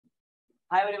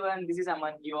Hi everyone, this is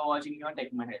Aman. You are watching your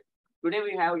Tech My Head. Today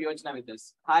we have Yochna with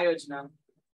us. Hi Yochna.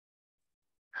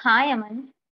 Hi,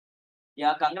 Aman.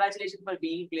 Yeah, congratulations for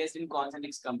being placed in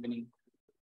Concentrix company.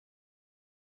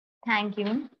 Thank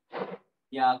you.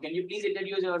 Yeah, can you please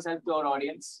introduce yourself to our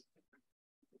audience?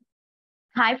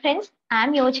 Hi, friends.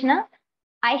 I'm Yochna.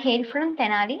 I hail from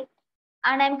Tenali,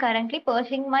 and I'm currently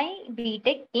pursuing my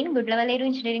BTech in Gudlavaleru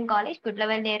Engineering College,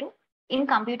 Gudlavaleru, in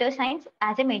Computer Science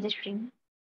as a major stream.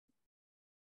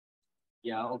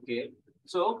 Yeah, okay.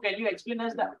 So can you explain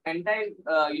us the entire,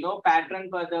 pattern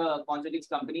for the Concentrix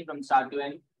company from start to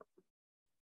end?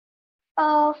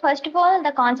 First of all,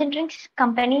 the Concentrix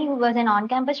company was an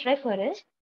on-campus drive for us,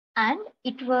 and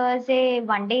it was a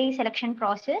one-day selection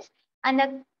process.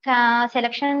 And the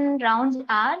selection rounds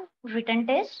are written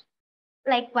tests.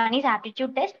 Like one is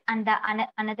aptitude test, and the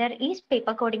another is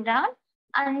paper coding round.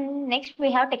 And next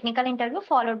we have technical interview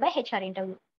followed by HR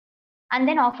interview. And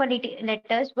then offer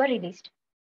letters were released.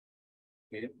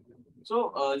 Okay.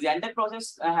 So the entire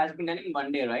process has been done in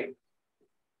one day, right?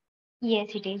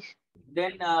 Yes, it is.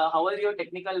 Then how was your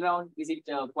technical round? Is it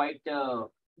quite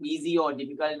easy or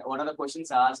difficult? What are the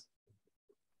questions asked?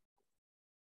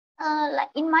 Like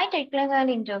in my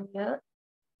technical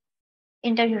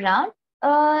interview round,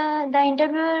 the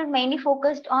interviewer mainly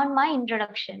focused on my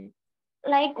introduction.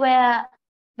 Like where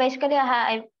basically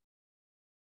I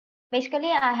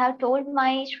have told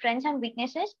my strengths and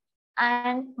weaknesses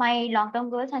and my long-term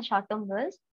goals and short-term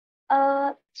goals.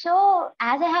 So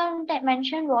as I have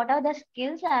mentioned, what are the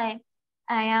skills I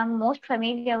am most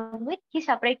familiar with? He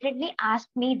separately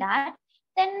asked me that.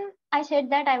 Then I said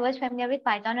that I was familiar with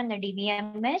Python and the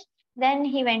DBMS. Then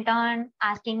he went on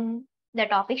asking the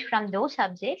topics from those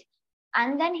subjects,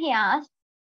 and then he asked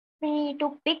me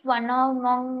to pick one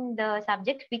among the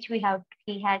subjects which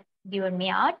he had given me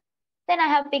out. Then I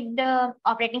have picked the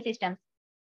operating systems.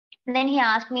 Then he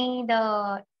asked me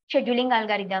the scheduling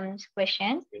algorithms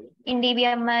questions. In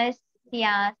DBMS, he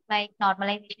asked like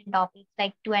normalization topics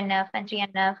like 2NF and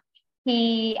 3NF.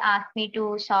 He asked me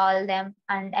to solve them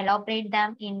and elaborate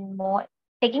them in more,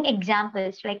 taking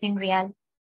examples like in reality.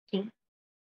 Okay.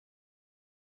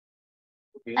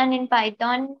 And in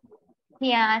Python,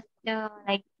 he asked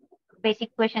like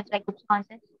basic questions like group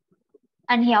concepts.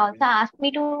 And he also asked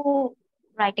me to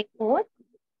write a code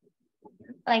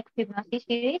like Fibonacci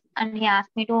series, and he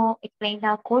asked me to explain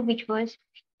the code which was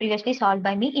previously solved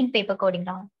by me in paper coding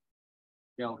round.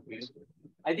 Yeah, okay.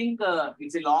 I think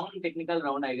it's a long technical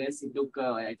round, I guess. It took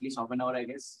at least half an hour, I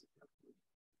guess.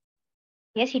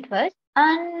 Yes, it was.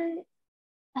 And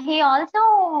he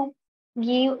also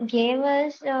gave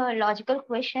us logical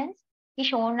questions. He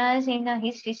shown us in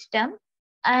his system,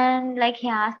 and like he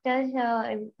asked us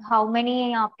how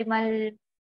many optimal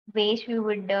ways we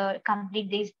would complete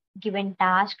this given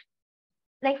task.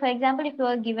 Like for example, if you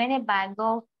are given a bag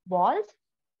of balls,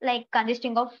 like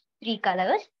consisting of 3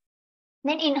 colors,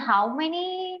 then in how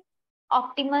many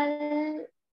optimal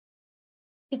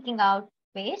picking out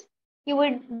ways you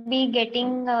would be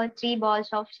getting 3 balls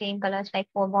of same colors, like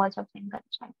 4 balls of same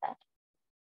colors, like that.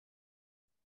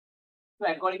 So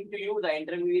according to you, the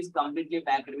interview is completely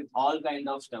packed with all kind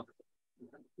of stuff.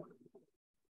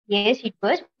 Yes, it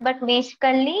was, but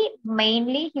basically,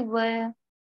 mainly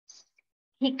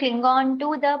he cling on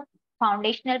to the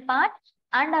foundational part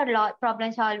and our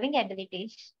problem solving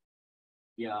abilities.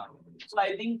 Yeah. So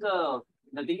I think the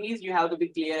thing is you have to be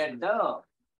clear at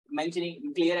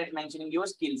mentioning your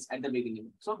skills at the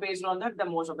beginning. So based on that, the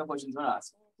most of the questions were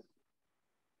asked.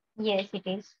 Yes, it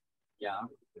is. Yeah.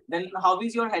 Then how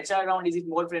is your HR round? Is it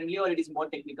more friendly or it is more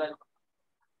technical?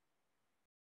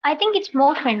 I think it's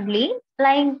more friendly.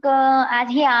 Like as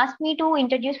he asked me to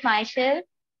introduce myself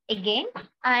again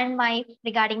and my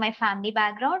regarding my family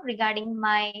background, regarding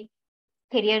my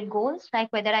career goals,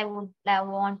 like whether I would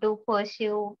want to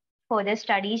pursue further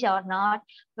studies or not,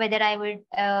 whether I would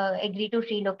agree to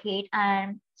relocate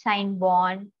and sign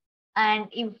bond, and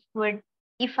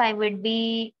if I would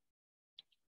be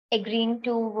agreeing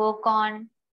to work on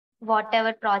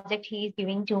whatever project he is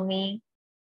giving to me,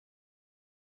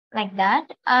 like that.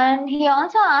 And he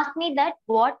also asked me that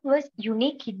what was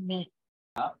unique in me.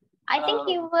 I think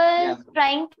he was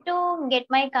trying to get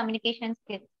my communication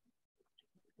skills.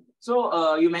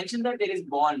 So you mentioned that there is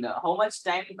bond. How much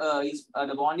time is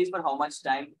the bond is for how much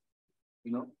time?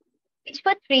 You know. It's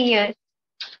for 3 years.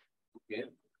 Okay.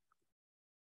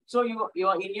 So you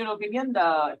are, in your opinion,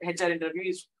 the HR interview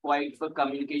is quite for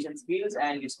communication skills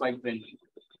and it's quite friendly.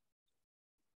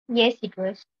 Yes, it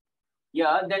was.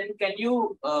 Yeah. Then can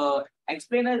you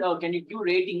explain us or can you give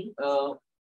rating?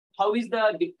 How is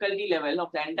the difficulty level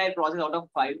of the entire process out of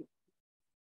 5?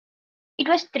 It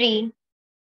was 3.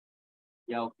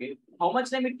 Yeah, okay. How much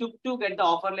time it took to get the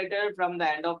offer letter from the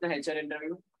end of the HR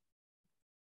interview?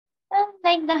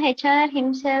 Like the HR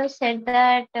himself said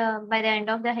that by the end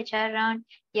of the HR round,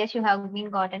 yes, you have been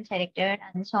gotten selected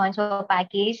and so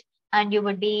package, and you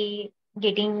would be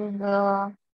getting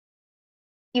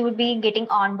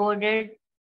onboarded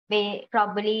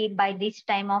probably by this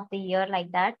time of the year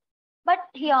like that. But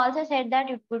he also said that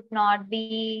it would not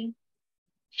be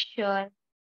sure,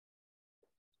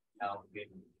 Yeah, okay.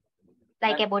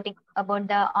 like about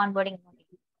the onboarding.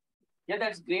 Yeah,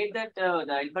 that's great that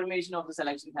the information of the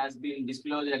selection has been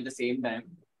disclosed at the same time.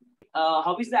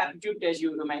 How is the aptitude test?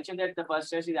 You mentioned that the first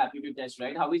test is aptitude test,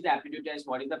 right? How is the aptitude test?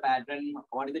 What is the pattern?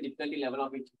 What is the difficulty level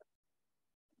of it?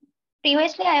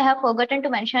 Previously, I have forgotten to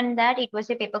mention that it was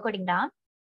a paper coding round.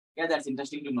 Yeah, that's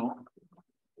interesting to know.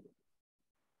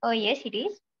 Oh, yes, it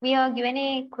is. We are given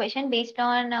a question based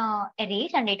on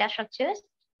arrays and data structures,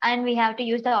 and we have to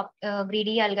use the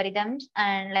greedy algorithms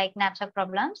and like knapsack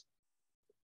problems.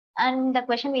 And the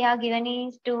question we have given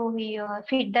is to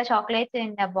fit the chocolates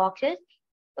in the boxes,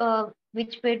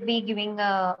 which would be giving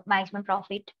a maximum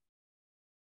profit.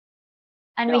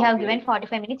 And Yeah, we have okay. given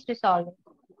 45 minutes to solve it.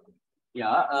 Yeah,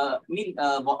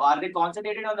 are they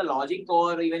concentrated on the logic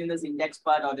or even in the syntax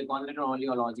part, or they concentrated only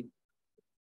on logic?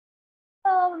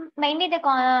 Mainly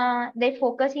their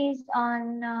focus is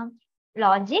on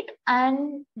logic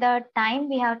and the time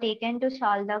we have taken to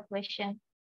solve the question.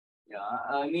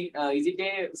 Yeah, is it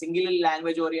a single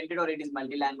language oriented or it is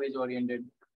multi-language oriented?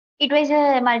 It was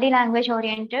a multi-language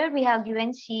oriented. We have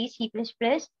given C, C++,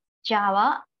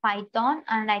 Java, Python,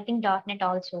 and I think .NET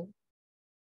also.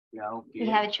 Yeah, okay. We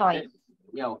have a choice.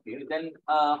 Yeah, okay. Then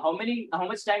how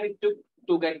much time it took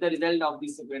to get the result of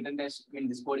this written test in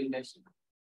this coding test?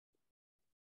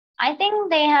 I think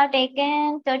they have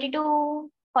taken 30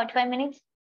 to 45 minutes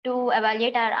to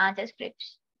evaluate our answer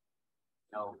scripts.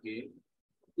 Yeah, okay.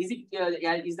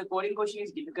 Is the coding question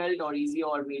is difficult or easy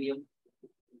or medium?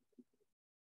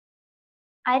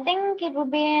 I think it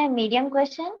would be a medium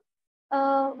question.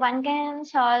 One can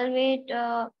solve it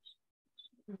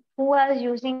who are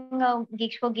using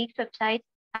Geeks for Geeks website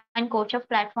and coach of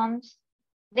platforms.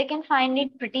 They can find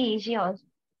it pretty easy also.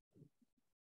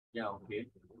 Yeah, okay.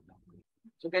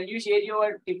 So can you share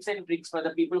your tips and tricks for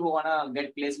the people who wanna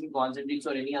get placed in Concentrix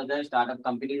or any other startup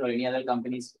companies or any other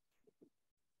companies?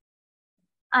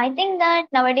 I think that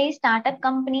nowadays startup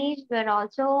companies were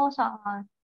also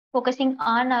focusing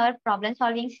on our problem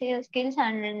solving skills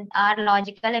and our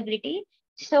logical ability.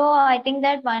 So I think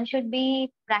that one should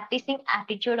be practicing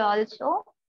aptitude also,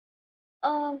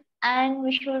 and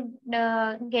we should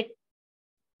get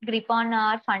grip on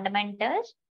our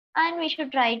fundamentals, and we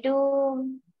should try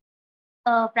to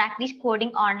practice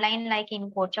coding online like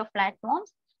in coach of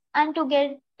platforms, and to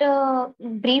get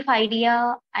brief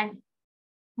idea and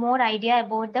more idea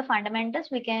about the fundamentals,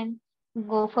 we can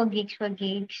go for Geeks for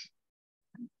Geeks.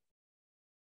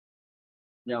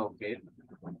 Yeah, okay.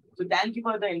 So thank you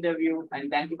for the interview and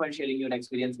thank you for sharing your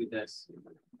experience with us.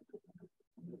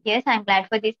 Yes, I'm glad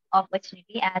for this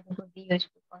opportunity as it would be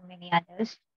useful for many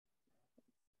others.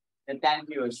 And thank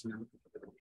you, Ashwin.